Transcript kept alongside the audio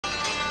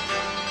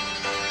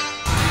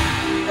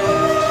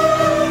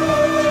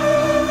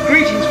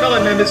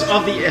fellow members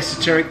of the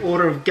Esoteric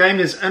Order of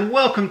Gamers, and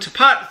welcome to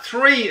part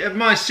 3 of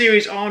my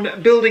series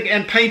on building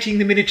and painting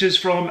the miniatures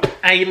from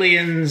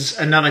Aliens,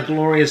 Another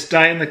Glorious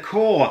Day in the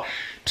Core.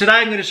 Today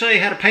I'm going to show you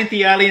how to paint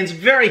the aliens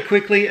very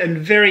quickly and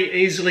very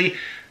easily,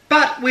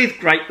 but with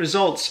great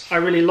results. I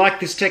really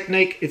like this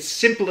technique. It's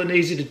simple and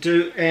easy to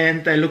do,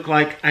 and they look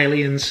like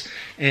aliens.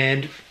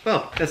 And,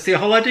 well, that's the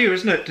whole idea,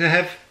 isn't it? To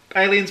have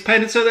aliens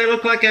painted so they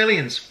look like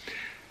aliens.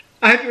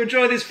 I hope you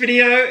enjoy this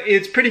video.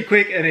 It's pretty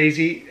quick and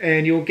easy,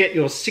 and you'll get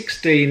your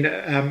 16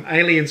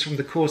 aliens from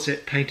the core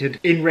set painted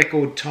in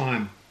record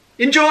time.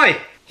 Enjoy!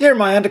 Here are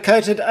my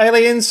undercoated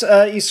aliens.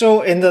 You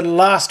saw in the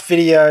last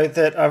video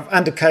that I've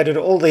undercoated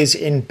all these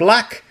in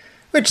black,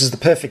 which is the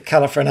perfect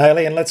colour for an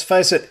alien, let's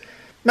face it.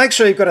 Make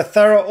sure you've got a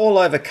thorough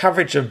all-over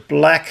coverage of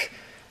black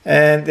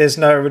and there's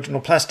no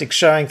original plastic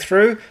showing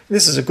through.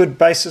 This is a good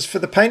basis for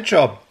the paint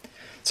job.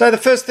 So the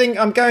first thing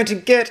I'm going to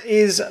get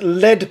is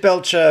Lead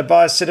Belcher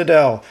by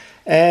Citadel.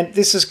 And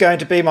this is going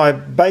to be my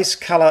base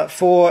colour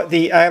for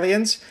the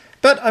aliens,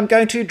 but I'm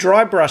going to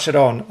dry brush it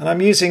on. And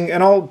I'm using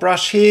an old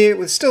brush here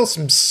with still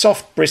some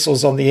soft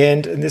bristles on the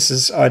end, and this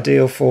is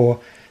ideal for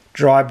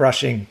dry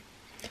brushing.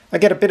 I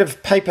get a bit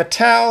of paper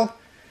towel,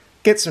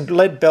 get some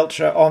Lead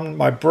Belcher on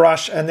my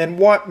brush, and then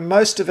wipe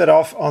most of it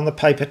off on the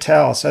paper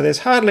towel, so there's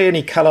hardly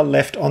any colour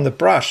left on the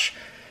brush.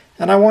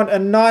 And I want a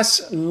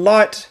nice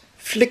light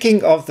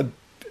flicking of the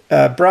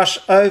brush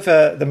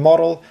over the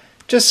model,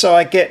 just so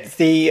I get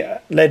the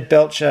Lead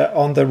Belcher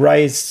on the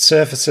raised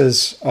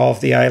surfaces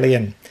of the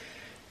alien.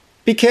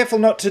 Be careful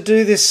not to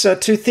do this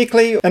too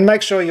thickly, and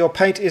make sure your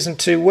paint isn't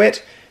too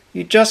wet.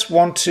 You just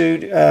want to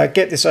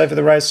get this over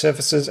the raised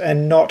surfaces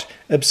and not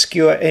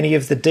obscure any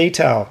of the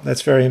detail.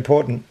 That's very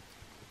important.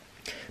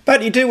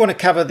 But you do want to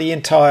cover the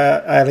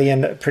entire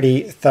alien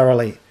pretty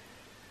thoroughly.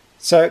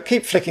 So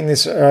keep flicking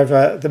this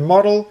over the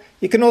model.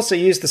 You can also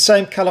use the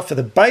same colour for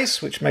the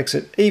base, which makes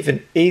it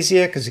even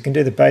easier because you can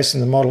do the base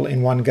and the model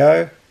in one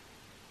go.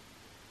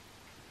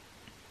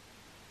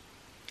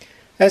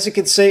 As you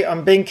can see,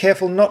 I'm being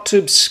careful not to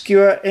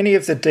obscure any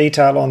of the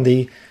detail on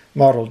the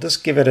model.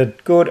 Just give it a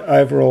good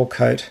overall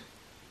coat.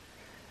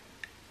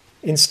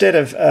 Instead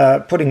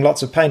of putting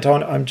lots of paint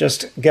on, I'm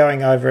just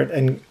going over it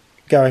and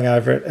going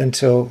over it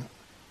until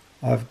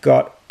I've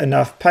got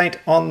enough paint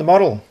on the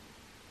model.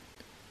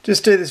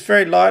 Just do this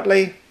very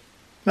lightly.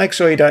 Make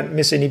sure you don't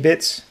miss any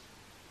bits.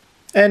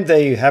 And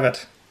there you have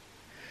it.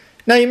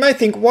 Now you may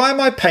think, why am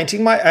I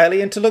painting my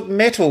alien to look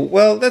metal?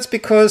 Well, that's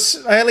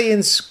because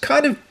aliens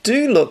kind of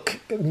do look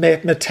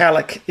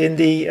metallic in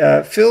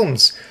the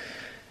films.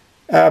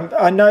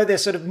 I know they're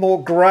sort of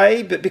more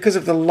grey, but because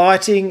of the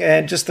lighting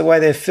and just the way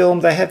they're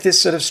filmed, they have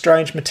this sort of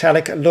strange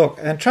metallic look.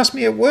 And trust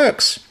me, it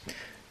works.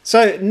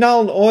 So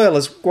Nuln oil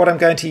is what I'm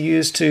going to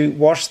use to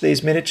wash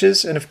these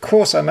miniatures, and of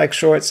course I make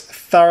sure it's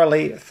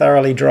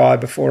thoroughly dry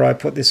before I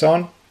put this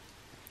on.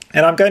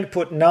 And I'm going to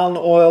put Nuln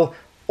oil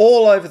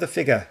all over the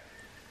figure.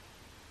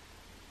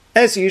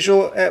 As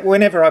usual,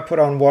 whenever I put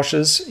on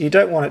washes, you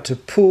don't want it to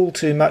pool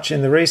too much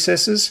in the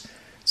recesses,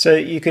 so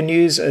you can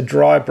use a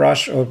dry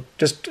brush or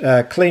just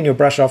clean your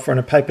brush off on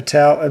a paper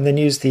towel and then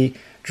use the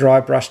dry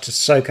brush to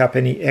soak up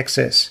any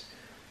excess.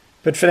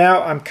 But for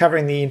now, I'm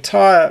covering the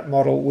entire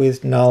model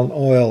with Nuln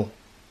oil.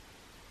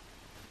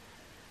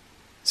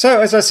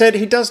 So, as I said,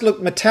 he does look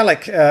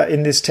metallic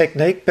in this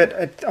technique,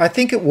 but I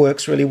think it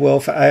works really well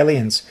for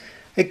aliens.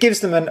 It gives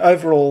them an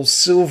overall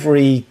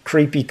silvery,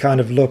 creepy kind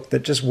of look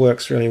that just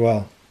works really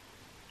well.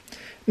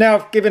 Now,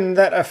 I've given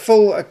that a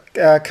full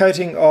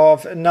coating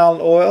of Nuln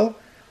oil.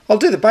 I'll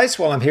do the base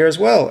while I'm here as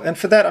well, and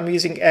for that I'm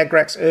using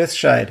Agrax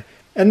Earthshade.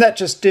 And that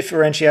just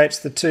differentiates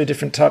the two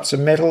different types of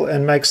metal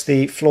and makes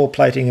the floor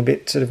plating a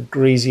bit sort of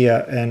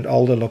greasier and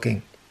older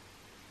looking.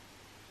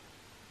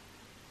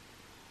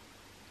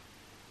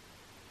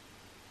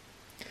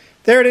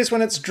 There it is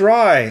when it's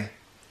dry.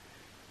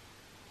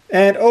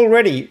 And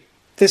already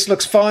this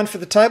looks fine for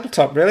the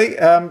tabletop, really.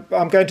 I'm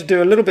going to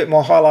do a little bit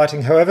more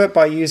highlighting, however,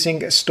 by using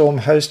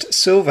Stormhost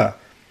Silver.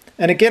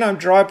 And again, I'm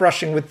dry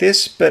brushing with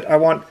this, but I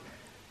want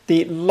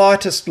the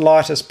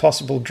lightest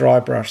possible dry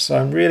brush. So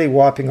I'm really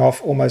wiping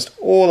off almost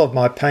all of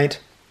my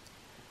paint.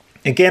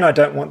 Again, I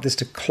don't want this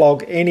to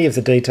clog any of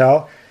the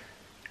detail.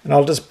 And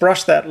I'll just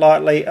brush that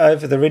lightly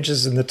over the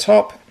ridges in the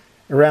top,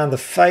 around the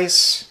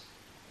face,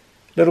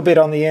 a little bit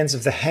on the ends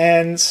of the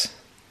hands,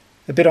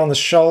 a bit on the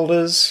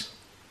shoulders,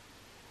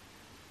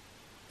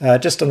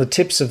 just on the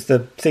tips of the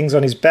things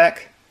on his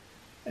back,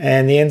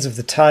 and the ends of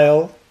the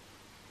tail.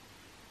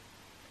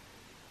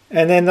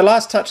 And then the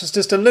last touch is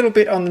just a little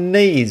bit on the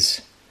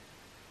knees,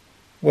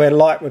 where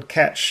light would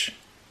catch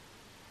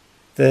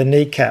the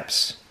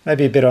kneecaps,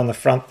 maybe a bit on the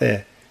front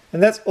there.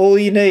 And that's all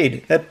you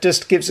need. That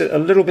just gives it a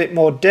little bit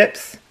more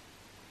depth.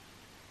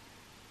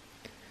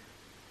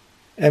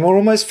 And we're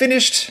almost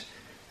finished.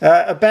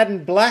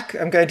 Abaddon Black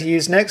I'm going to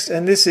use next,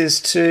 and this is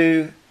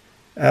to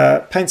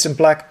paint some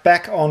black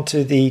back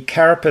onto the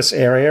carapace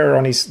area, or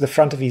on the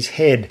front of his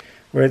head,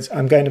 where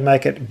I'm going to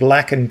make it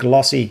black and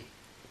glossy.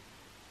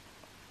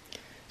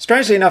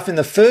 Strangely enough, in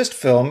the first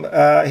film,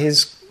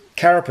 his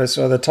carapace,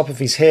 or the top of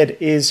his head,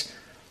 is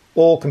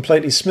all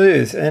completely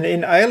smooth. And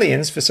in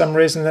Aliens, for some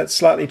reason, that's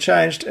slightly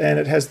changed and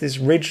it has this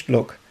ridged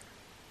look.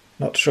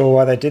 Not sure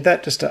why they did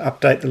that, just to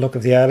update the look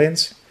of the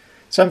aliens.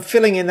 So I'm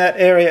filling in that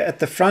area at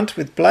the front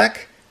with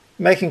black,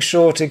 making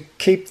sure to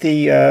keep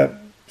the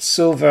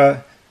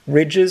silver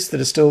ridges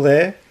that are still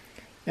there.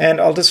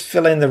 And I'll just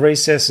fill in the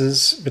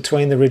recesses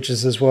between the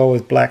ridges as well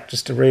with black,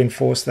 just to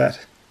reinforce that.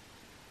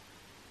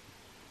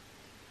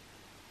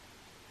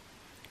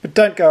 But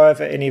don't go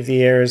over any of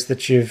the areas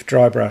that you've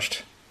dry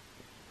brushed.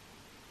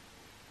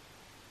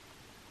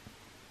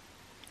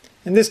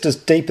 And this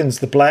just deepens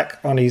the black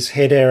on his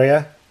head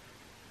area.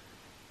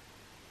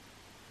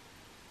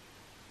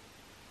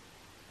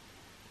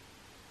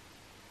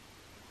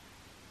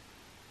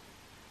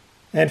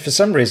 And for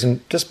some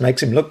reason, just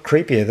makes him look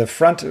creepier. The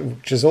front,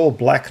 which is all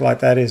black like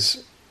that,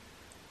 is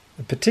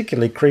a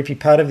particularly creepy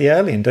part of the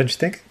alien, don't you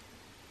think?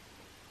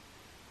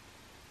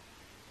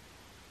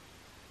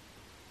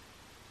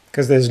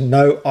 Because there's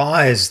no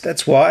eyes.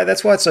 That's why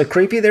it's so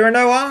creepy. There are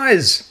no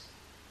eyes.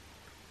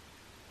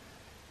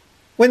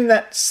 When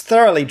that's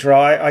thoroughly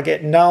dry, I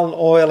get Nuln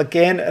Oil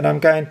again, and I'm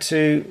going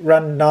to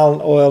run Nuln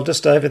Oil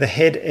just over the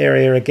head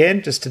area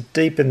again, just to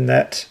deepen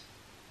that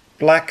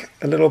black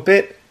a little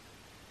bit.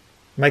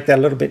 Make that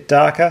a little bit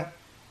darker.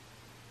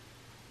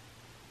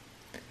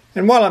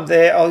 And while I'm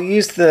there, I'll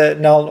use the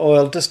Nuln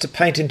Oil just to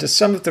paint into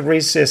some of the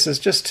recesses,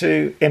 just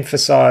to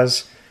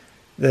emphasize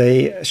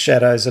the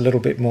shadows a little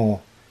bit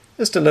more.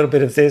 Just a little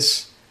bit of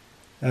this,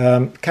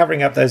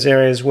 covering up those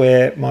areas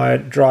where my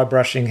dry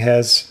brushing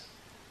has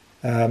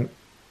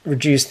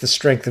reduced the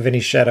strength of any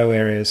shadow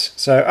areas.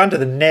 So under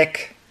the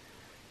neck,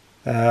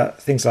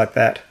 things like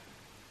that.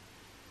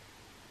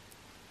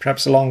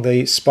 Perhaps along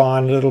the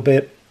spine a little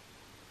bit.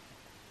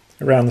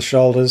 Around the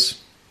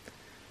shoulders.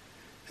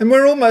 And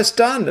we're almost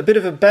done. A bit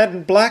of a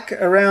Baden black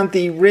around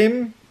the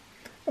rim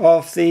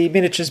of the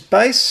miniature's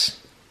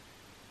base.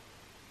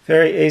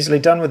 Very easily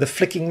done with a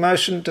flicking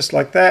motion, just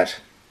like that.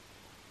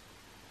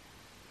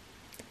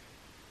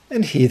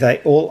 And here they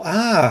all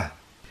are.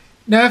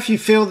 Now if you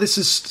feel this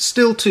is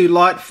still too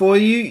light for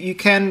you, you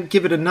can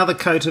give it another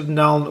coat of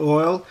Nuln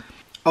Oil.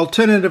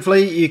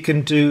 Alternatively, you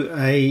can do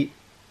a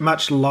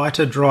much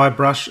lighter dry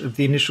brush of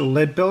the initial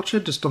lead belcher,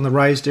 just on the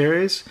raised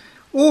areas.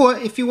 Or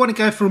if you want to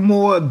go for a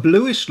more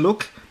bluish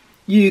look,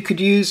 you could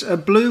use a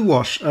blue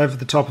wash over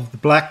the top of the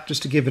black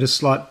just to give it a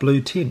slight blue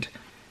tint.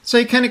 So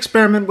you can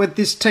experiment with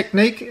this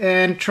technique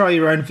and try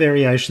your own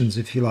variations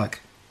if you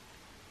like.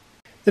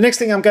 The next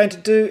thing I'm going to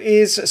do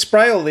is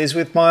spray all these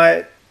with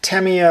my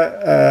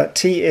Tamiya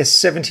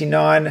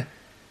TS79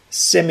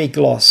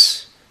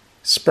 semi-gloss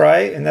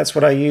spray, and that's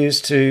what I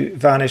use to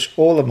varnish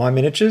all of my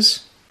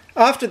miniatures.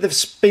 After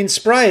they've been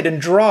sprayed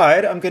and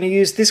dried, I'm going to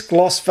use this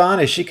gloss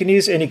varnish. You can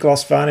use any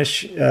gloss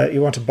varnish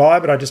you want to buy,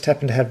 but I just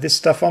happen to have this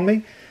stuff on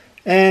me.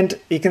 And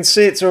you can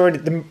see it's already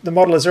the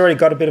model has already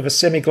got a bit of a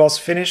semi-gloss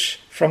finish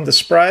from the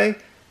spray,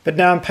 but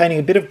now I'm painting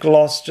a bit of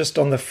gloss just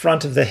on the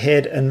front of the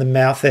head and the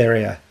mouth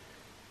area.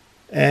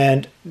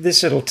 And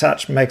this little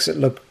touch makes it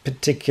look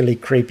particularly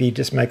creepy,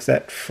 just makes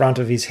that front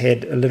of his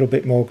head a little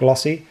bit more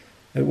glossy.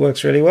 It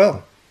works really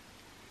well.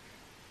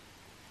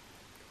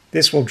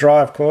 This will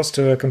dry, of course,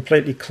 to a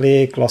completely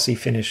clear, glossy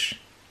finish.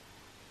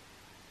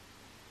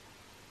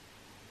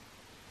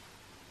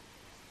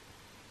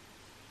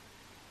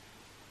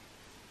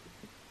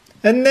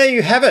 And there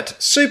you have it,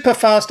 super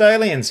fast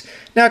aliens.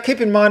 Now keep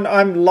in mind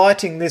I'm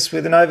lighting this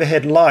with an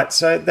overhead light,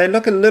 so they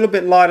look a little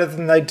bit lighter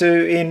than they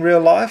do in real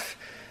life.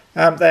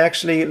 They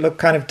actually look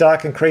kind of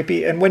dark and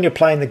creepy, and when you're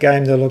playing the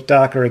game they'll look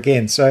darker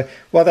again. So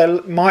while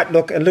they might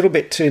look a little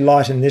bit too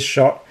light in this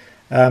shot,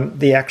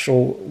 the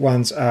actual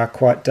ones are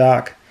quite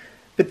dark.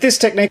 But this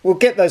technique will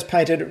get those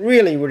painted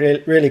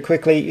really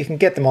quickly. You can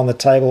get them on the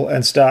table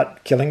and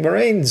start killing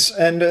Marines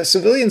and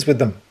civilians with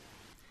them.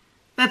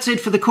 That's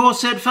it for the core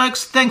set,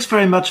 folks. Thanks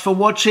very much for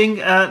watching.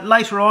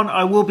 Later on,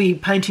 I will be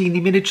painting the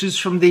miniatures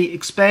from the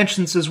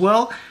expansions as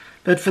well.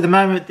 But for the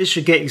moment, this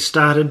should get you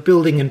started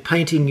building and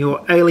painting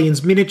your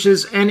Aliens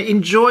miniatures and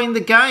enjoying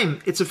the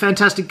game. It's a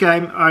fantastic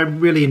game. I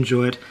really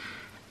enjoy it.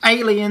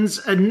 Aliens,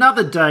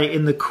 another day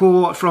in the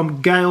core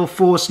from Gale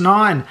Force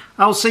 9.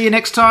 I'll see you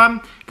next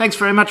time. Thanks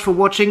very much for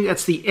watching.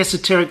 That's the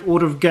Esoteric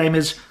Order of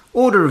Gamers,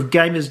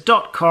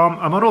 orderofgamers.com.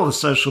 I'm on all the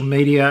social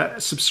media.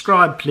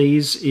 Subscribe,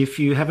 please, if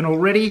you haven't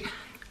already.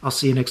 I'll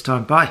see you next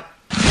time. Bye.